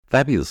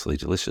Fabulously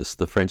Delicious,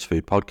 the French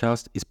food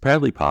podcast, is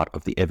proudly part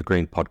of the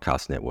Evergreen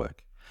Podcast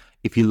Network.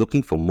 If you're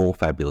looking for more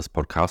fabulous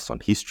podcasts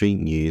on history,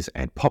 news,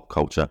 and pop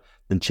culture,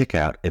 then check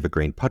out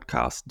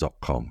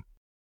evergreenpodcast.com.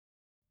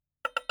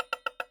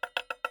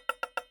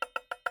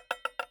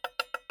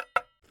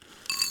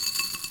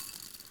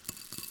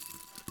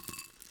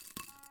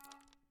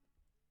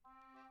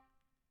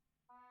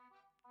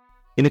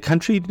 In a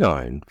country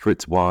known for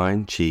its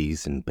wine,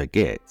 cheese, and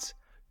baguettes,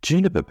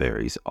 juniper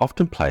berries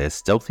often play a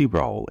stealthy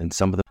role in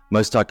some of the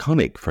most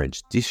iconic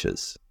French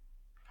dishes.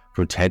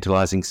 From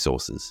tantalizing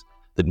sauces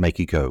that make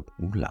you go,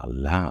 ooh la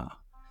la,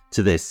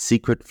 to their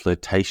secret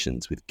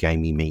flirtations with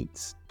gamey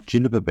meats,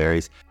 juniper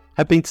berries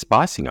have been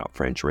spicing up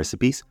French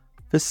recipes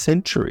for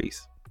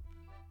centuries.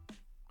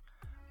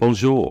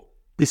 Bonjour,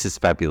 this is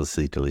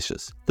Fabulously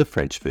Delicious, the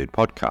French food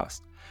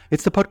podcast.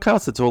 It's the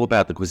podcast that's all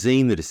about the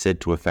cuisine that is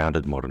said to have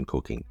founded modern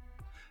cooking.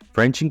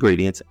 French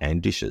ingredients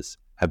and dishes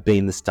have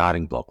been the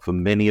starting block for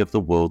many of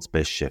the world's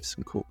best chefs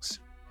and cooks.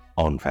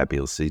 On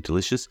Fabulously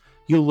Delicious,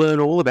 you'll learn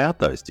all about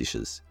those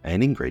dishes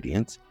and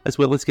ingredients, as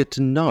well as get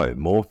to know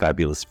more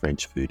fabulous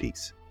French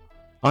foodies.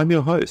 I'm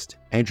your host,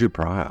 Andrew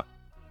Pryor.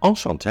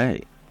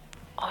 Enchanté.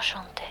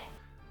 Enchanté.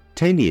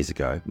 10 years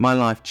ago, my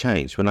life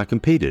changed when I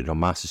competed on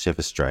MasterChef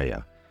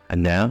Australia,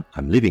 and now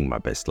I'm living my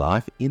best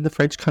life in the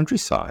French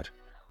countryside.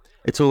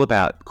 It's all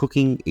about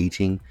cooking,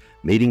 eating,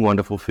 meeting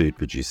wonderful food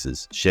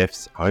producers,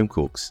 chefs, home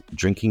cooks,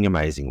 drinking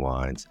amazing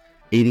wines,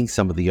 eating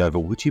some of the over,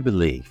 would you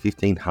believe,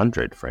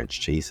 1,500 French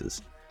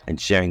cheeses, and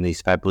sharing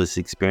these fabulous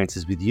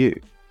experiences with you,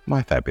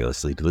 my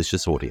fabulously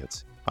delicious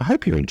audience. I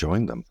hope you're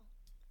enjoying them.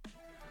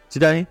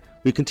 Today,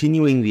 we're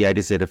continuing the A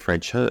to Z of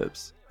French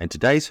herbs, and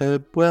today's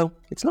herb, well,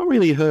 it's not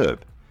really a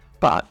herb,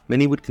 but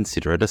many would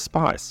consider it a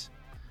spice.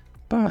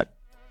 But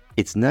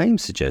its name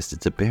suggests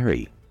it's a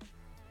berry.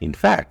 In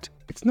fact,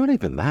 it's not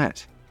even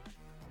that.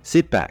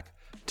 Sit back,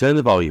 turn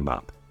the volume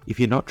up. If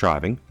you're not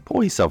driving,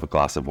 pour yourself a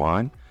glass of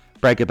wine,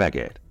 break a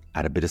baguette,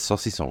 add a bit of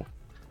saucisson,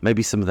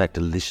 maybe some of that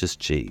delicious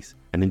cheese,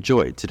 and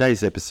enjoy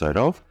today's episode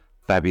of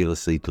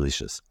Fabulously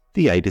Delicious,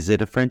 the A to Z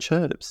of French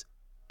herbs,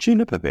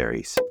 juniper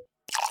berries.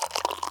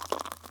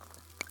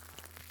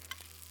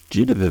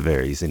 Juniper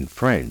berries in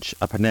French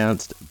are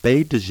pronounced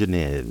Baies de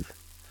Genièvre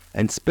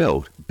and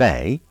spelled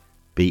Baies,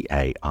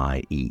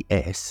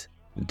 B-A-I-E-S,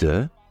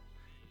 de,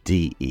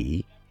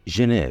 D-E,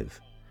 Genièvre,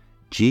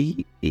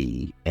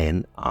 G-E-N-I-E-V-R-E.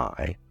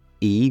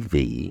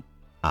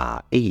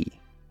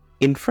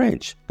 In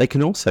French, they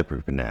can also be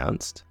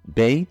pronounced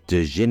Baies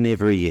de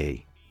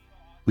Genévrier,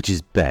 which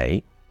is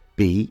Baies,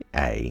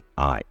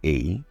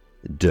 B-A-I-E,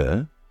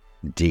 de,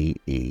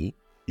 D-E,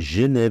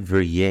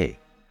 Genévrier,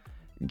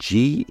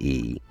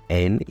 G-E-N-E-V-R-I-E-R.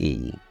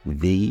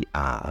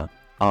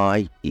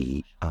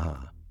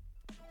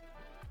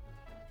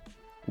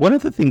 One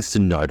of the things to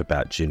note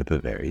about juniper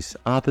berries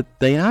are that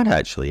they aren't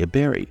actually a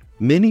berry.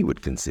 Many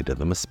would consider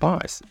them a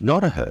spice,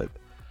 not a herb,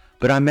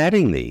 but I'm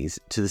adding these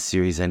to the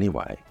series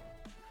anyway.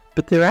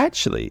 But they're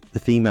actually the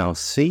female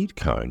seed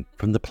cone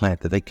from the plant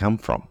that they come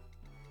from.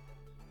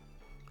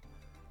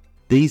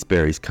 These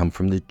berries come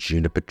from the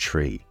juniper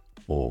tree,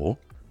 or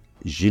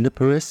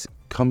Juniperus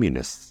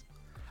communis,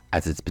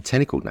 as its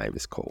botanical name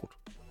is called,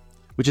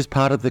 which is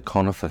part of the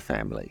conifer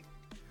family.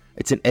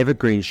 It's an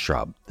evergreen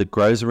shrub that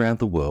grows around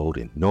the world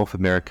in North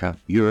America,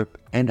 Europe,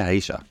 and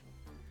Asia.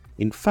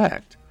 In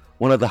fact,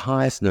 one of the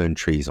highest known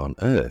trees on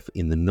Earth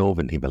in the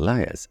northern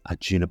Himalayas are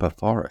juniper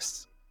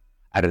forests,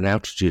 at an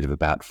altitude of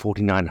about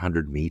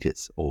 4,900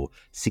 meters or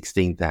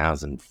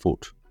 16,000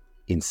 foot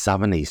in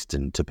southern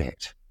eastern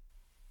Tibet.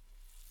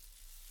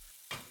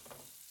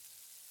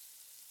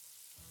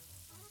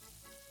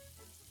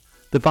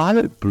 The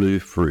violet blue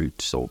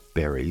fruits or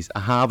berries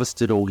are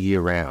harvested all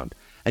year round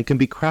and can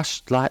be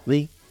crushed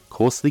lightly,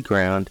 coarsely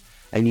ground,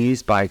 and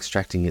used by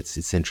extracting its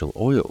essential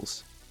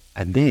oils.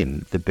 And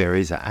then the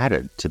berries are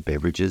added to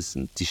beverages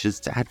and dishes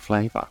to add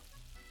flavour.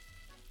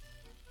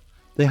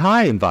 They're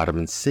high in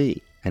vitamin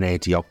C and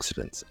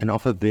antioxidants and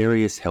offer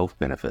various health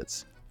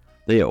benefits.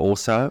 They are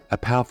also a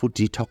powerful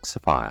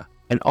detoxifier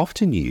and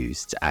often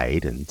used to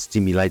aid and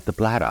stimulate the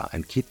bladder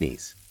and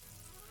kidneys.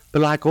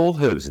 But like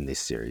all herbs in this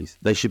series,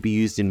 they should be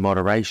used in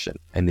moderation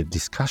and in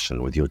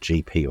discussion with your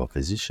GP or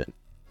physician.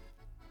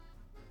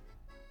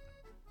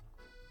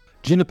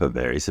 Juniper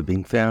berries have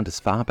been found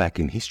as far back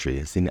in history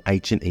as in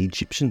ancient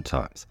Egyptian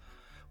times,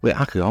 where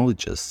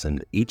archaeologists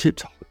and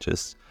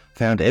Egyptologists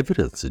found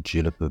evidence of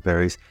juniper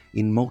berries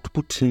in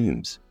multiple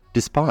tombs,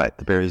 despite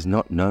the berries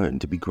not known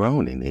to be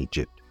grown in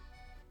Egypt.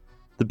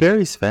 The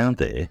berries found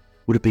there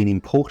would have been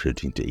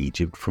imported into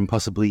Egypt from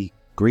possibly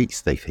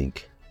Greece, they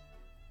think.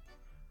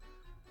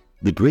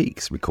 The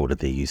Greeks recorded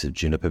their use of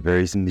juniper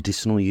berries in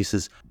medicinal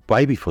uses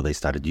way before they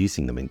started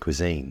using them in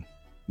cuisine.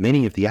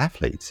 Many of the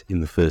athletes in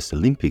the first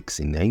Olympics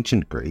in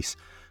ancient Greece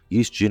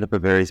used juniper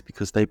berries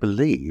because they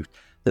believed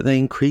that they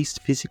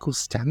increased physical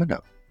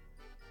stamina.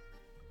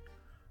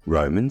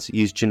 Romans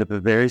used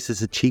juniper berries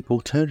as a cheap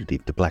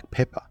alternative to black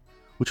pepper,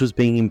 which was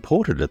being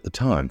imported at the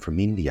time from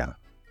India.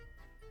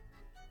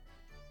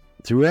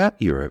 Throughout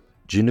Europe,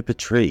 juniper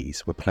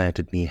trees were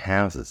planted near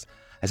houses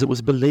as it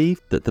was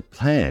believed that the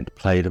plant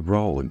played a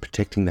role in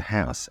protecting the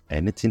house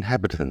and its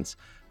inhabitants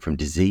from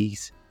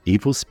disease,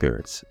 evil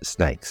spirits,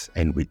 snakes,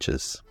 and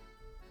witches.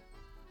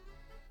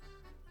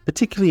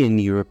 Particularly in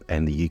Europe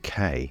and the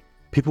UK,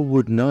 people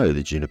would know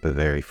the juniper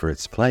berry for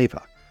its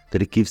flavour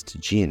that it gives to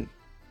gin,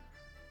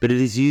 but it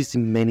is used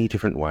in many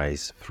different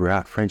ways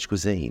throughout French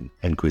cuisine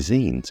and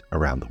cuisines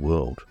around the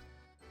world.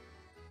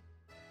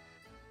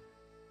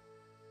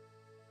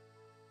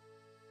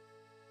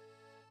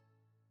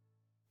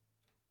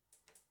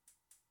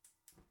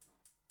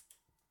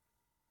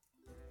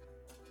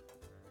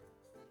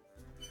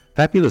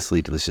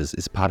 Fabulously Delicious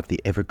is part of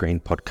the Evergreen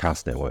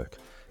Podcast Network.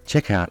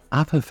 Check out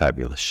other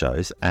fabulous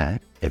shows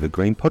at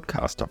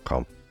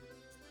evergreenpodcast.com.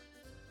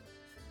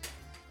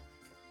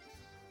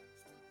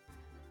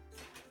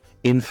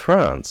 In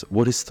France,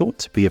 what is thought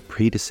to be a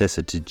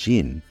predecessor to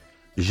gin,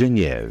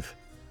 genièvre,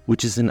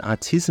 which is an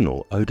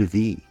artisanal eau de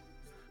vie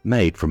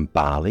made from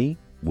barley,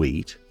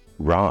 wheat,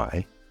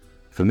 rye,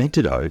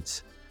 fermented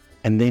oats,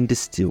 and then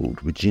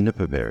distilled with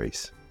juniper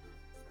berries.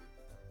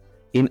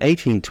 In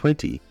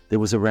 1820, there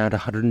was around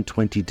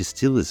 120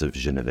 distillers of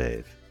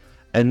genièvre,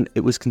 and it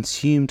was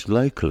consumed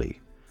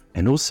locally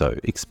and also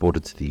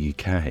exported to the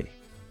UK.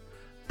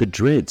 The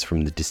dregs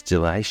from the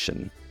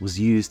distillation was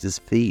used as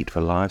feed for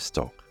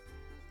livestock.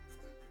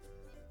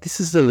 This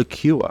is a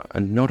liqueur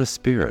and not a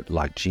spirit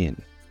like gin.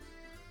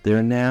 There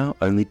are now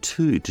only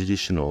 2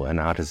 traditional and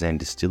artisan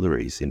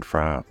distilleries in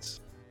France.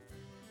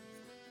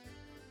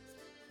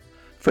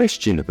 Fresh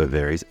juniper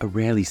berries are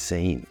rarely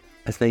seen,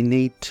 as they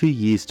need 2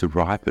 years to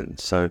ripen,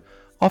 so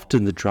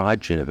often the dried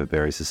juniper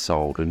berries are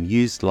sold and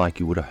used like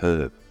you would a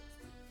herb.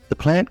 The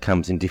plant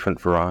comes in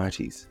different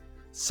varieties.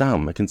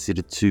 Some are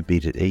considered too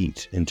bitter to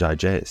eat and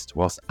digest,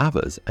 whilst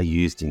others are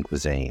used in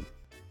cuisine.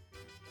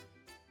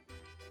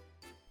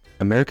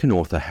 American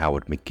author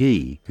Howard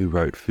McGee, who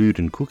wrote Food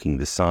and Cooking: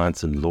 The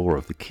Science and Law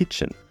of the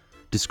Kitchen,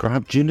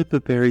 described juniper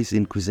berries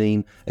in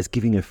cuisine as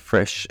giving a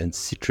fresh and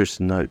citrus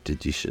note to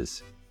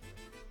dishes.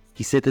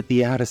 He said that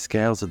the outer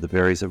scales of the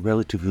berries are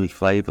relatively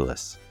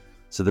flavourless,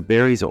 so the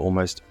berries are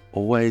almost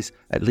always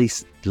at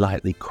least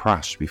lightly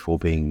crushed before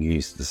being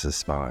used as a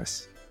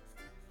spice.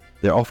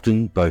 They're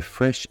often both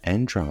fresh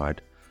and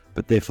dried,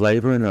 but their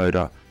flavour and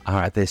odour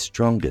are at their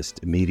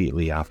strongest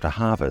immediately after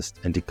harvest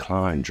and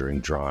decline during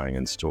drying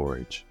and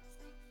storage.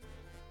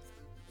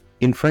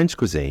 In French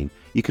cuisine,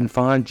 you can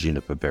find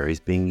juniper berries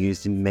being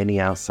used in many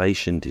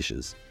Alsatian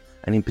dishes,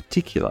 and in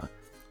particular,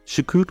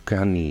 choucroute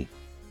garnie,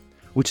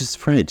 which is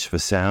French for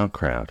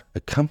sauerkraut,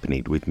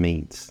 accompanied with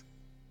meats.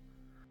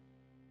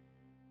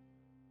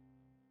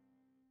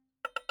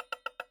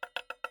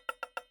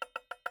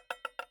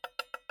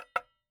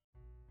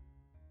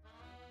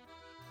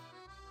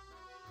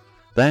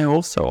 They are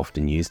also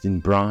often used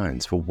in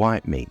brines for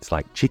white meats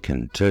like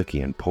chicken,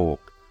 turkey and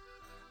pork,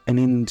 and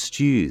in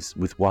stews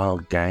with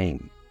wild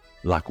game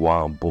like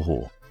wild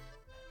boar.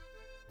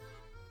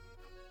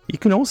 You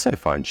can also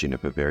find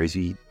juniper berries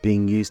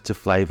being used to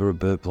flavour a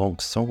beurre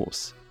blanc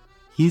sauce.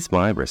 Here's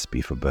my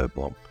recipe for beurre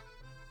blanc.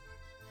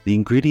 The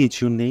ingredients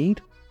you'll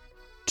need: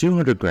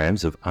 200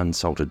 grams of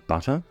unsalted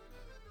butter,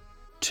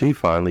 2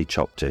 finely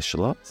chopped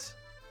eschalots,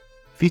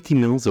 50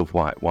 ml of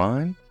white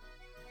wine,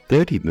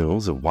 30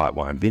 ml of white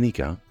wine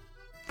vinegar,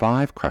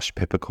 5 crushed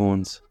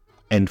peppercorns,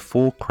 and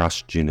 4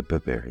 crushed juniper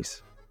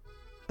berries.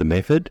 The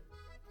method: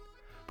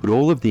 put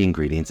all of the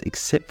ingredients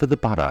except for the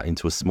butter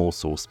into a small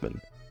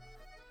saucepan.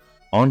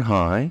 On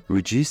high,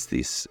 reduce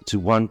this to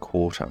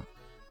 1/4.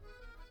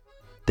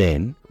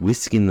 Then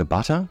whisk in the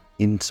butter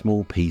in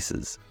small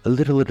pieces, a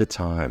little at a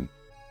time.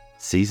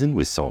 Season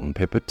with salt and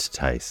pepper to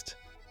taste.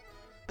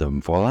 Then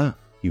voila,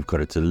 you've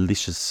got a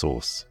delicious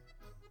sauce.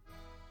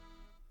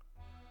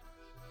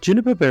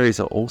 Juniper berries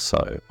are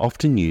also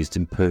often used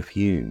in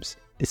perfumes,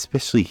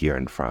 especially here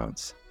in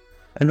France,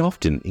 and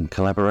often in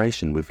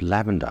collaboration with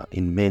lavender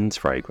in men's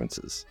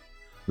fragrances,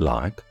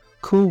 like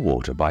Cool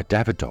Water by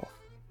Davidoff,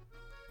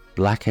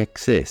 Black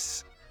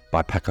Excess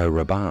by Paco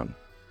Rabanne,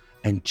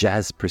 and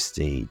Jazz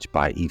Prestige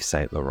by Yves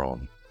Saint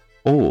Laurent.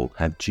 All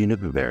have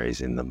juniper berries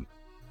in them.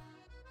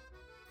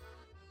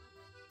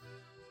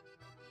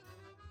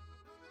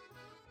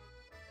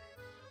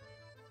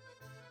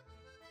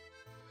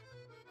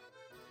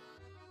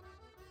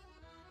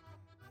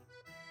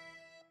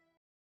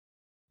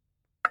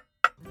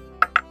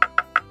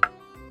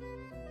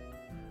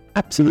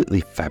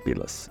 Absolutely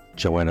fabulous,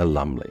 Joanna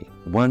Lumley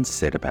once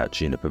said about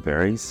juniper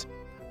berries,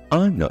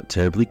 "I'm not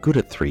terribly good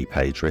at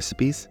 3-page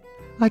recipes.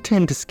 I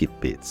tend to skip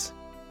bits,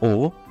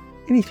 or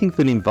anything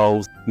that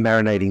involves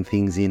marinating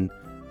things in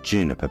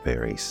juniper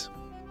berries."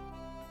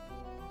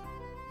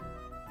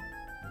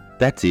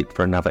 That's it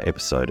for another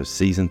episode of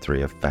Season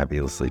 3 of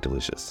Fabulously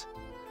Delicious.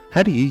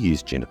 How do you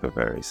use juniper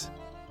berries?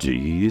 Do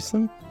you use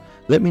them?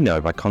 Let me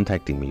know by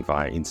contacting me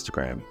via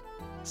Instagram.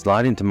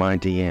 Slide into my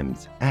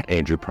DMs at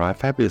Andrew Pryor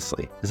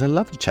Fabulously, as I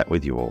love to chat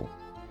with you all.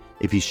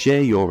 If you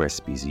share your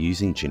recipes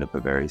using juniper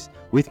berries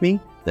with me,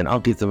 then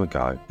I'll give them a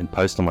go and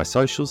post on my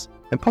socials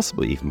and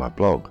possibly even my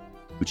blog,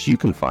 which you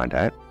can find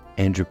at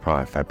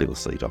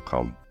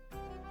andrewpryorfabulously.com.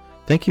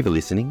 Thank you for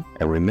listening,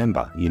 and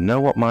remember, you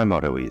know what my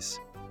motto is.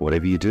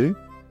 Whatever you do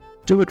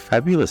it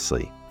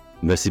fabulously.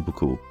 Merci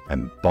beaucoup,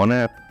 and bon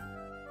app.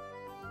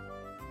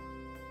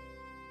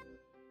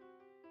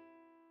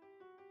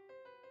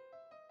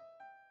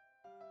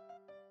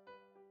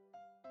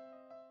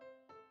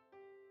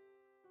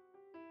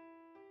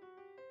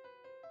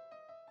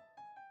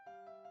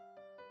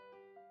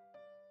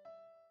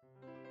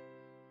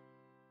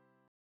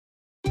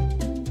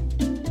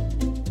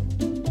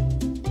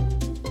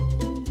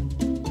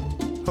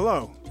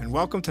 Hello, and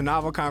welcome to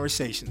Novel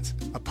Conversations,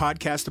 a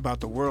podcast about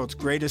the world's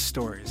greatest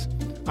stories.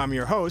 I'm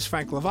your host,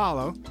 Frank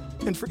Lavallo,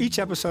 and for each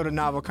episode of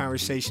Novel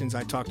Conversations,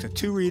 I talk to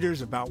two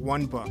readers about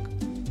one book.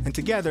 And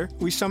together,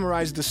 we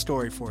summarize the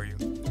story for you.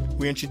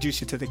 We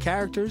introduce you to the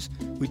characters,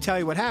 we tell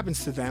you what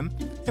happens to them,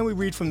 and we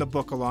read from the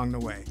book along the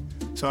way.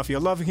 So if you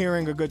love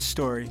hearing a good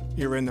story,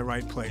 you're in the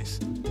right place.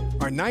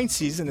 Our 9th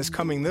season is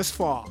coming this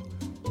fall.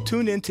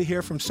 Tune in to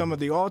hear from some of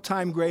the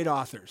all-time great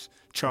authors,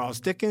 Charles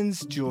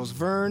Dickens, Jules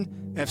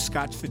Verne, F.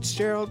 Scott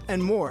Fitzgerald,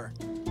 and more.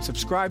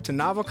 Subscribe to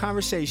Novel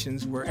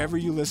Conversations wherever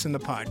you listen to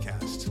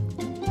podcasts.